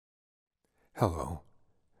Hello,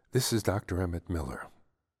 this is Dr. Emmett Miller.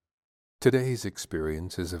 Today's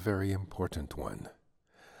experience is a very important one.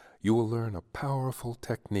 You will learn a powerful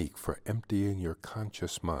technique for emptying your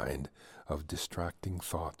conscious mind of distracting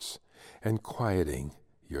thoughts and quieting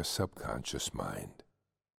your subconscious mind.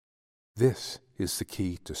 This is the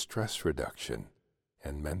key to stress reduction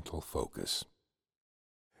and mental focus.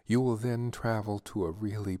 You will then travel to a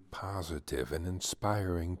really positive and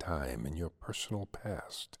inspiring time in your personal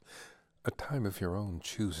past, a time of your own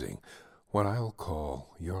choosing, what I'll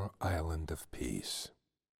call your island of peace.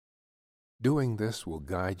 Doing this will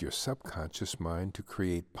guide your subconscious mind to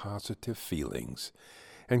create positive feelings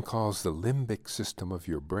and cause the limbic system of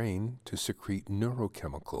your brain to secrete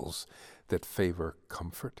neurochemicals that favor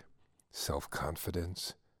comfort,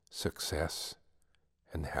 self-confidence, success,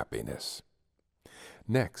 and happiness.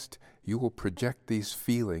 Next, you will project these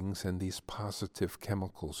feelings and these positive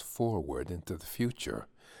chemicals forward into the future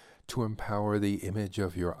to empower the image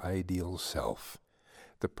of your ideal self,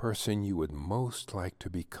 the person you would most like to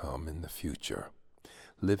become in the future,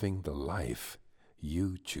 living the life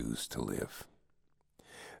you choose to live.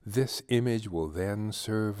 This image will then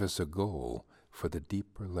serve as a goal for the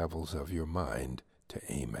deeper levels of your mind to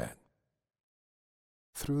aim at.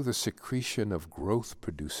 Through the secretion of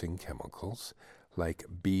growth-producing chemicals like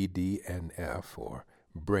BDNF, or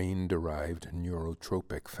brain-derived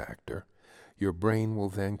neurotropic factor, your brain will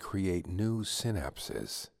then create new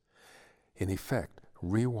synapses, in effect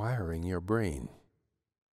rewiring your brain,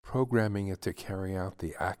 programming it to carry out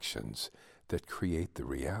the actions that create the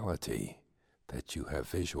reality that you have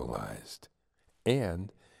visualized.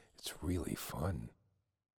 And it's really fun.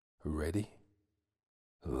 Ready?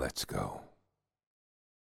 Let's go.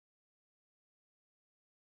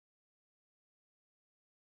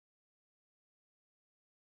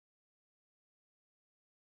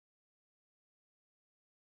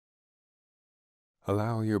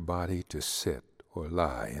 Allow your body to sit or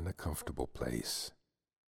lie in a comfortable place,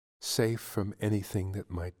 safe from anything that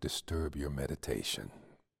might disturb your meditation.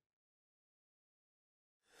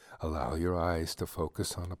 Allow your eyes to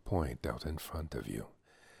focus on a point out in front of you,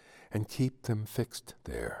 and keep them fixed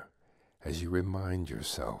there as you remind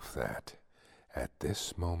yourself that, at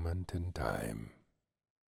this moment in time,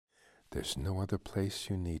 there's no other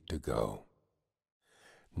place you need to go,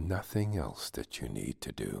 nothing else that you need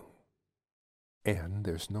to do. And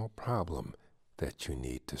there's no problem that you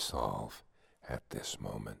need to solve at this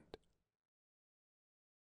moment.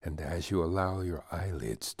 And as you allow your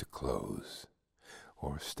eyelids to close,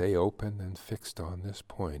 or stay open and fixed on this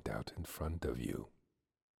point out in front of you,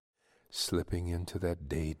 slipping into that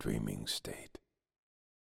daydreaming state,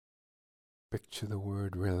 picture the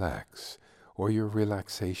word relax or your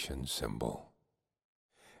relaxation symbol.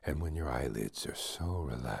 And when your eyelids are so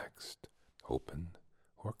relaxed, open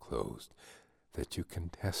or closed, that you can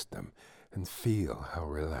test them and feel how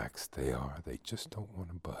relaxed they are. They just don't want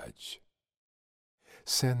to budge.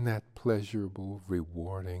 Send that pleasurable,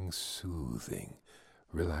 rewarding, soothing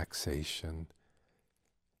relaxation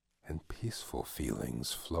and peaceful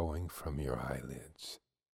feelings flowing from your eyelids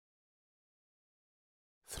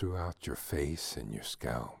throughout your face and your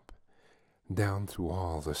scalp, down through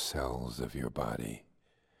all the cells of your body,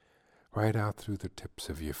 right out through the tips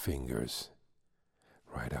of your fingers,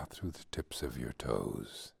 right out through the tips of your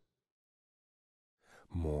toes,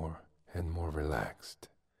 more and more relaxed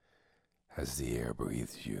as the air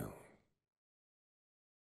breathes you.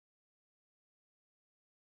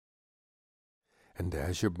 And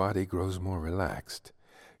as your body grows more relaxed,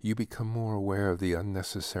 you become more aware of the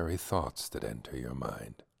unnecessary thoughts that enter your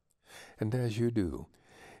mind. And as you do,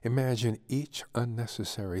 imagine each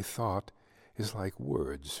unnecessary thought is like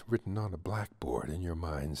words written on a blackboard in your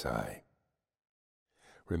mind's eye.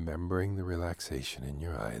 Remembering the relaxation in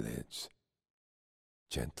your eyelids,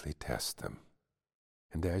 gently test them.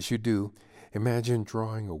 And as you do, imagine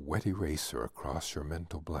drawing a wet eraser across your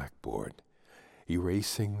mental blackboard,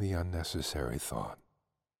 erasing the unnecessary thought,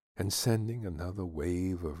 and sending another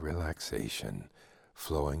wave of relaxation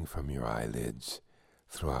flowing from your eyelids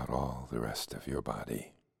throughout all the rest of your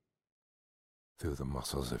body, through the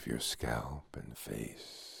muscles of your scalp and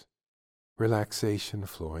face. Relaxation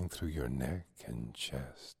flowing through your neck and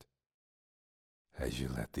chest as you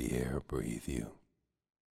let the air breathe you,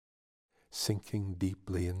 sinking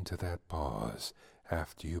deeply into that pause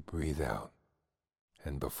after you breathe out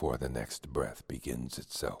and before the next breath begins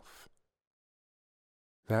itself.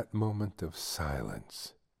 That moment of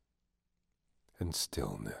silence and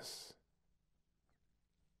stillness,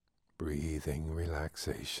 breathing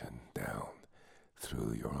relaxation down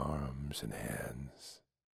through your arms and hands,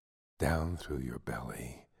 down through your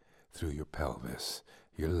belly, through your pelvis,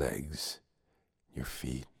 your legs, your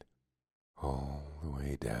feet, all the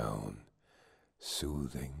way down,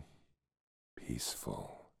 soothing,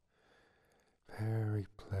 peaceful, very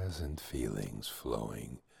pleasant feelings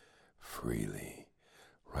flowing freely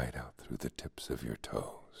right out through the tips of your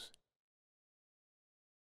toes.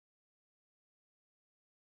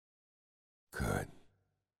 Good.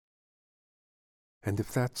 And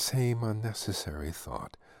if that same unnecessary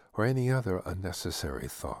thought or any other unnecessary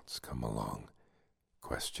thoughts come along,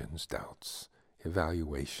 questions, doubts,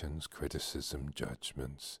 evaluations, criticism,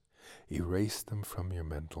 judgments, erase them from your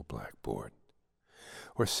mental blackboard,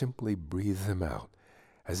 or simply breathe them out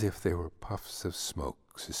as if they were puffs of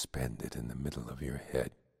smoke suspended in the middle of your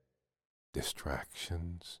head.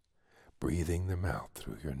 Distractions, breathing them out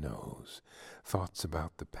through your nose, thoughts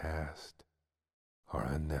about the past are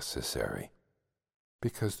unnecessary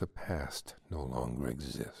because the past no longer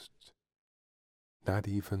exists. Not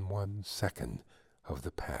even 1 second of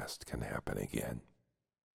the past can happen again.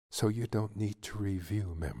 So you don't need to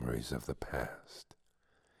review memories of the past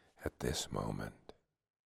at this moment.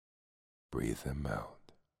 Breathe them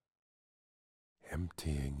out,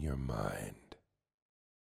 emptying your mind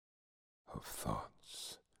of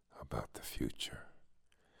thoughts about the future.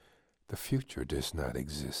 The future does not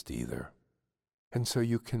exist either, and so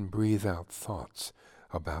you can breathe out thoughts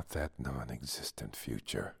about that non-existent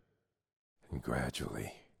future. And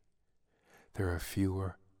gradually, there are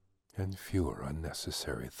fewer and fewer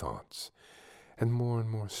unnecessary thoughts, and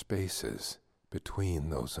more spaces between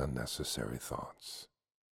those unnecessary thoughts.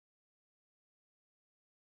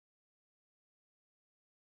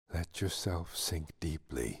 Let yourself sink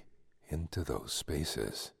deeply into those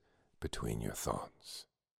spaces between your thoughts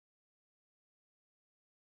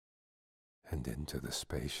and into the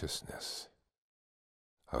spaciousness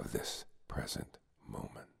of this present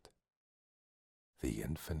moment, the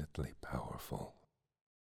infinitely powerful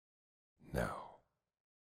now.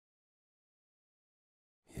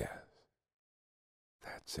 Yes,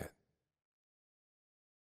 that's it.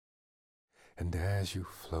 And as you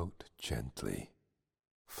float gently,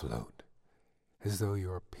 float as though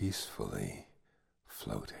you're peacefully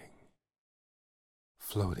floating.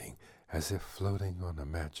 Floating as if floating on a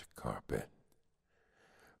magic carpet.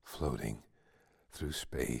 Floating through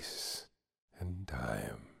space and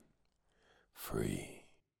time. Free,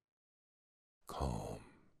 calm,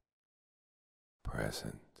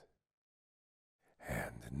 present.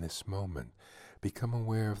 And in this moment, become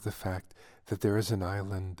aware of the fact that there is an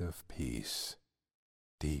island of peace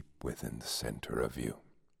deep within the center of you.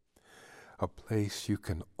 A place you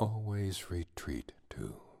can always retreat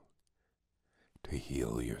to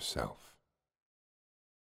heal yourself,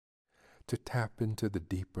 to tap into the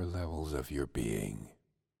deeper levels of your being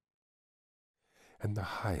and the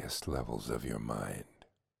highest levels of your mind.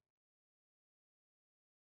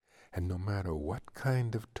 And no matter what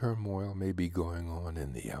kind of turmoil may be going on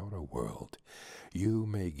in the outer world, you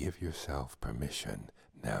may give yourself permission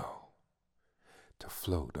now to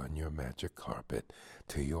float on your magic carpet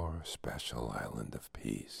to your special island of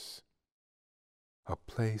peace. A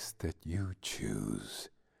place that you choose,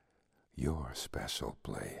 your special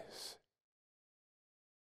place.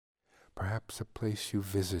 Perhaps a place you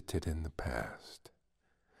visited in the past,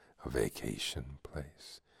 a vacation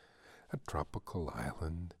place, a tropical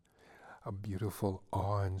island, a beautiful,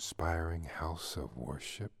 awe-inspiring house of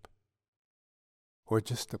worship, or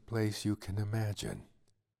just a place you can imagine,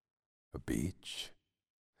 a beach,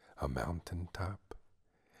 a mountaintop,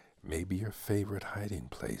 maybe your favorite hiding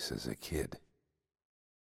place as a kid.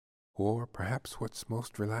 Or perhaps what's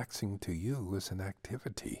most relaxing to you is an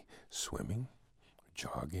activity, swimming,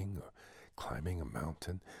 jogging, or climbing a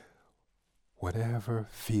mountain. Whatever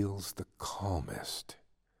feels the calmest,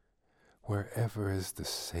 wherever is the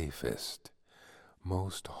safest,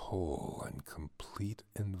 most whole and complete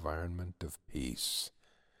environment of peace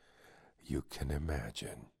you can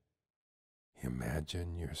imagine.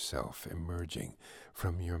 Imagine yourself emerging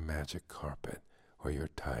from your magic carpet or your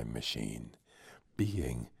time machine,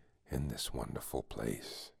 being in this wonderful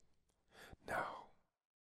place. Now,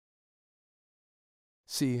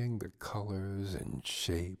 seeing the colors and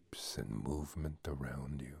shapes and movement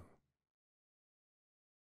around you,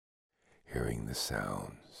 hearing the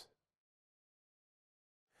sounds,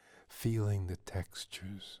 feeling the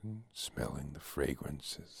textures and smelling the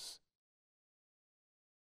fragrances.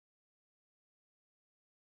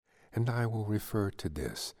 And I will refer to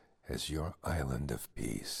this as your island of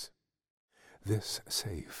peace. This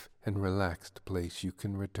safe and relaxed place you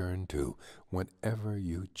can return to whenever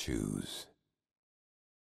you choose.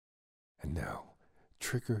 And now,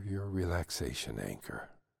 trigger your relaxation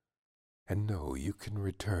anchor. And know you can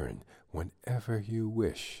return whenever you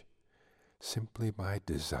wish simply by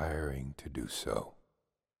desiring to do so,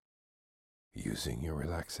 using your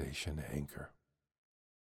relaxation anchor,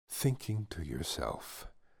 thinking to yourself,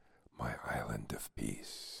 my island of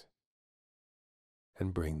peace,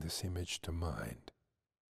 and bring this image to mind.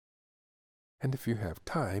 And if you have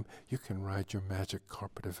time, you can ride your magic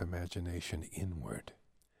carpet of imagination inward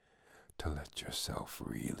to let yourself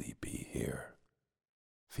really be here.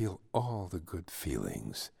 Feel all the good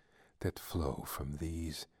feelings that flow from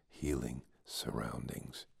these healing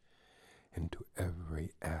surroundings into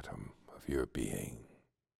every atom of your being.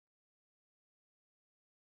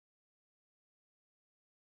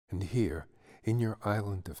 And here, in your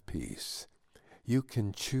island of peace, you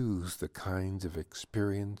can choose the kinds of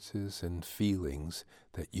experiences and feelings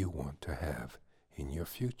that you want to have in your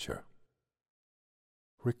future.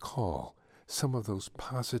 Recall some of those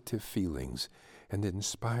positive feelings and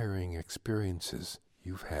inspiring experiences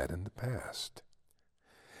you've had in the past,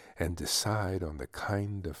 and decide on the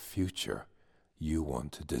kind of future you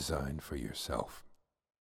want to design for yourself,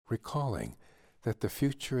 recalling that the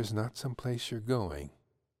future is not someplace you're going.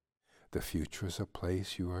 The future is a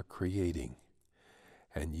place you are creating,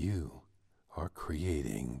 and you are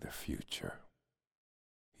creating the future,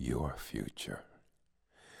 your future,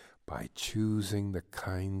 by choosing the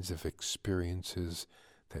kinds of experiences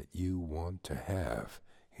that you want to have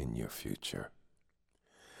in your future,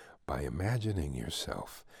 by imagining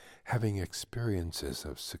yourself having experiences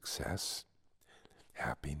of success,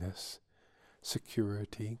 happiness,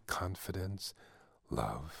 security, confidence,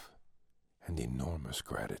 love, and enormous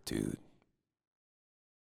gratitude.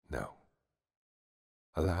 Now,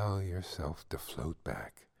 allow yourself to float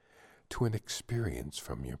back to an experience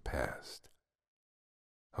from your past,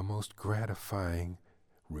 a most gratifying,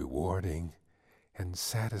 rewarding, and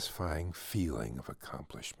satisfying feeling of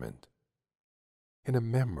accomplishment, in a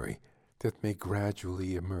memory that may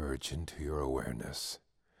gradually emerge into your awareness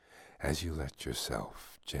as you let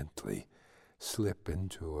yourself gently slip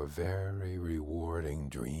into a very rewarding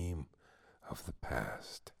dream of the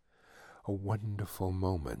past, a wonderful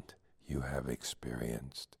moment you have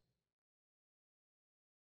experienced.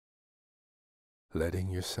 Letting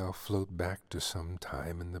yourself float back to some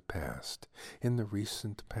time in the past, in the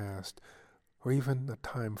recent past, or even a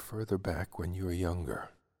time further back when you were younger,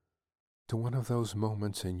 to one of those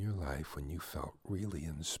moments in your life when you felt really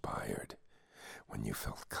inspired, when you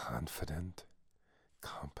felt confident,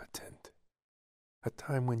 competent, a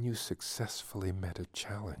time when you successfully met a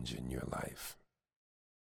challenge in your life,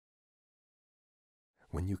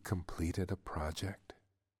 when you completed a project,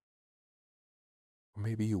 or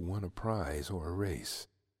maybe you won a prize or a race,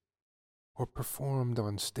 or performed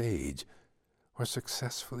on stage, or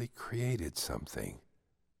successfully created something,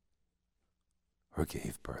 or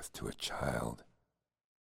gave birth to a child,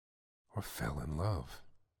 or fell in love.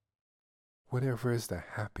 Whatever is the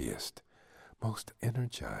happiest, most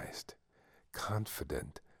energized,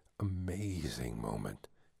 confident, amazing moment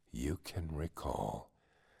you can recall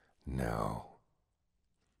now,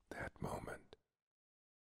 that moment.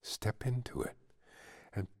 Step into it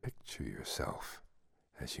and picture yourself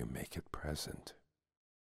as you make it present.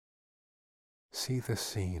 See the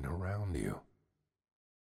scene around you.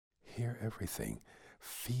 Hear everything.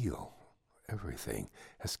 Feel everything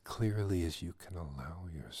as clearly as you can allow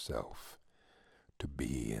yourself to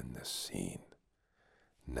be in this scene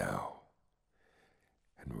now,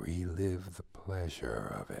 and relive the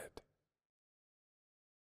pleasure of it,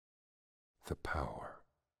 the power,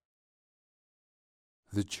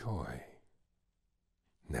 the joy.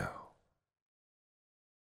 Now,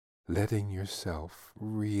 letting yourself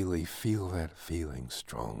really feel that feeling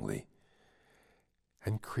strongly,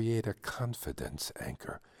 and create a confidence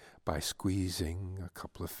anchor by squeezing a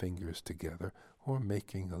couple of fingers together or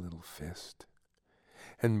making a little fist,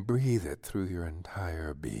 and breathe it through your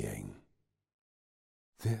entire being.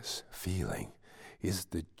 This feeling is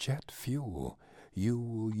the jet fuel you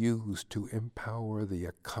will use to empower the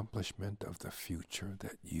accomplishment of the future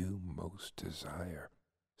that you most desire.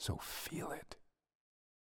 So feel it.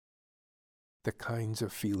 The kinds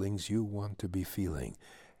of feelings you want to be feeling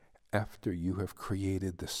after you have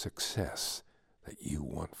created the success that you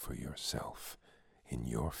want for yourself in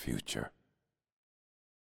your future.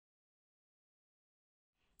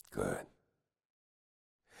 Good.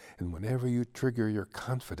 And whenever you trigger your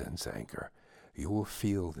confidence anchor, you will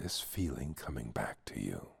feel this feeling coming back to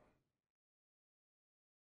you.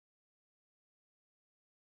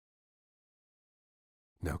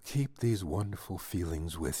 Now keep these wonderful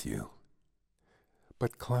feelings with you,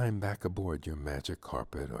 but climb back aboard your magic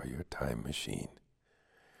carpet or your time machine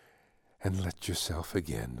and let yourself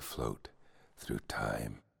again float through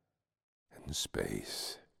time and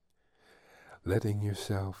space, letting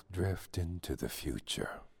yourself drift into the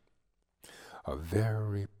future, a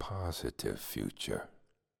very positive future,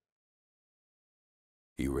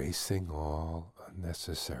 erasing all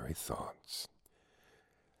unnecessary thoughts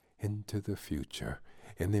into the future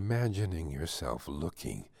and imagining yourself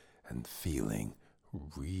looking and feeling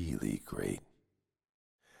really great.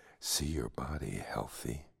 See your body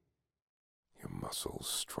healthy, your muscles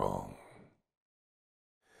strong.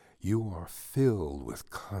 You are filled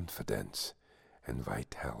with confidence and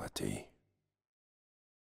vitality.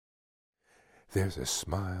 There's a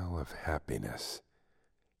smile of happiness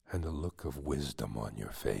and a look of wisdom on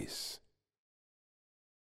your face.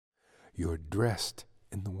 You're dressed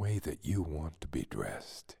in the way that you want to be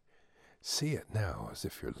dressed. See it now as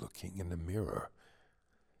if you're looking in a mirror.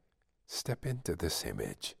 Step into this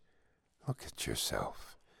image. Look at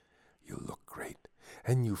yourself. You look great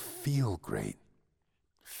and you feel great.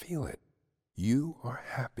 Feel it. You are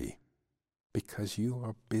happy because you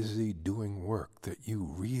are busy doing work that you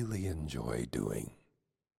really enjoy doing.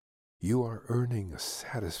 You are earning a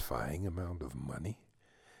satisfying amount of money,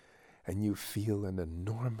 and you feel an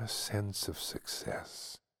enormous sense of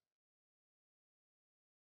success.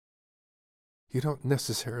 You don't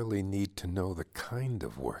necessarily need to know the kind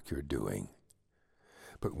of work you're doing,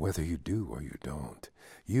 but whether you do or you don't,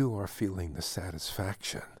 you are feeling the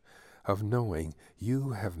satisfaction of knowing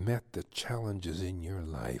you have met the challenges in your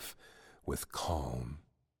life with calm,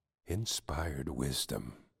 inspired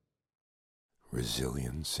wisdom,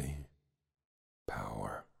 resiliency,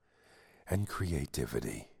 power, and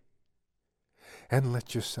creativity. And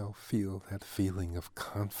let yourself feel that feeling of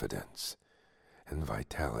confidence and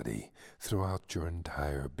vitality throughout your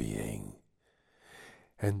entire being,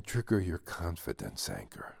 and trigger your confidence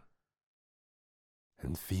anchor,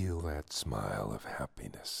 and feel that smile of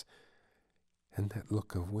happiness and that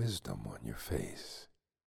look of wisdom on your face.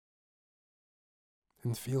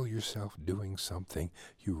 And feel yourself doing something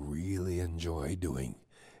you really enjoy doing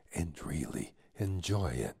and really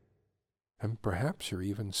enjoy it. And perhaps you're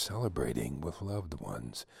even celebrating with loved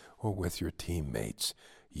ones or with your teammates.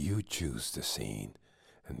 You choose the scene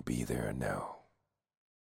and be there now.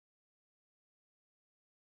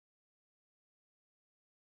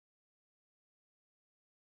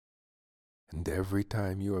 And every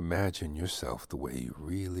time you imagine yourself the way you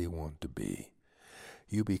really want to be,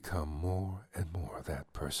 you become more and more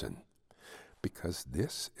that person, because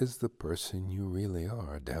this is the person you really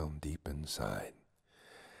are down deep inside.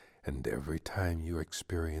 And every time you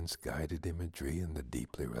experience guided imagery in the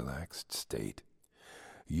deeply relaxed state,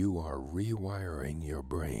 you are rewiring your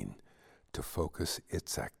brain to focus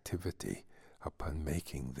its activity upon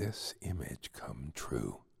making this image come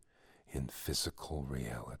true in physical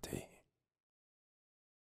reality.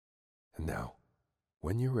 And now,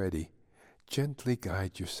 when you're ready, gently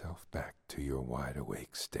guide yourself back to your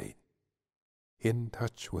wide-awake state, in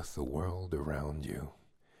touch with the world around you,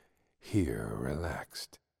 here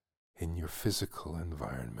relaxed in your physical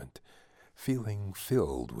environment, feeling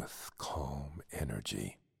filled with calm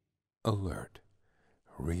energy, alert,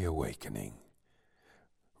 reawakening,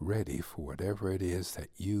 ready for whatever it is that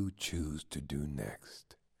you choose to do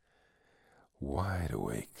next. Wide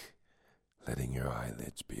awake, letting your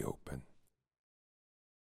eyelids be open.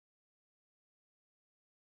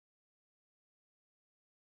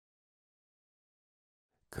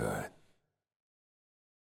 Good.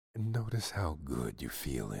 And notice how good you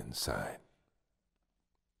feel inside.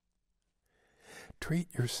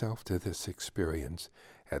 Treat yourself to this experience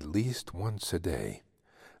at least once a day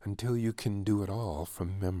until you can do it all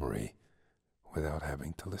from memory without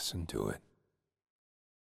having to listen to it.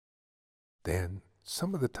 Then,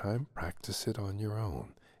 some of the time, practice it on your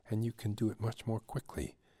own, and you can do it much more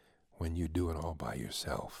quickly when you do it all by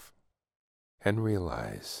yourself. And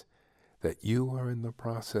realize that you are in the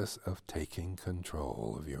process of taking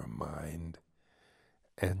control of your mind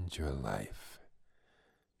and your life.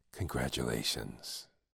 Congratulations.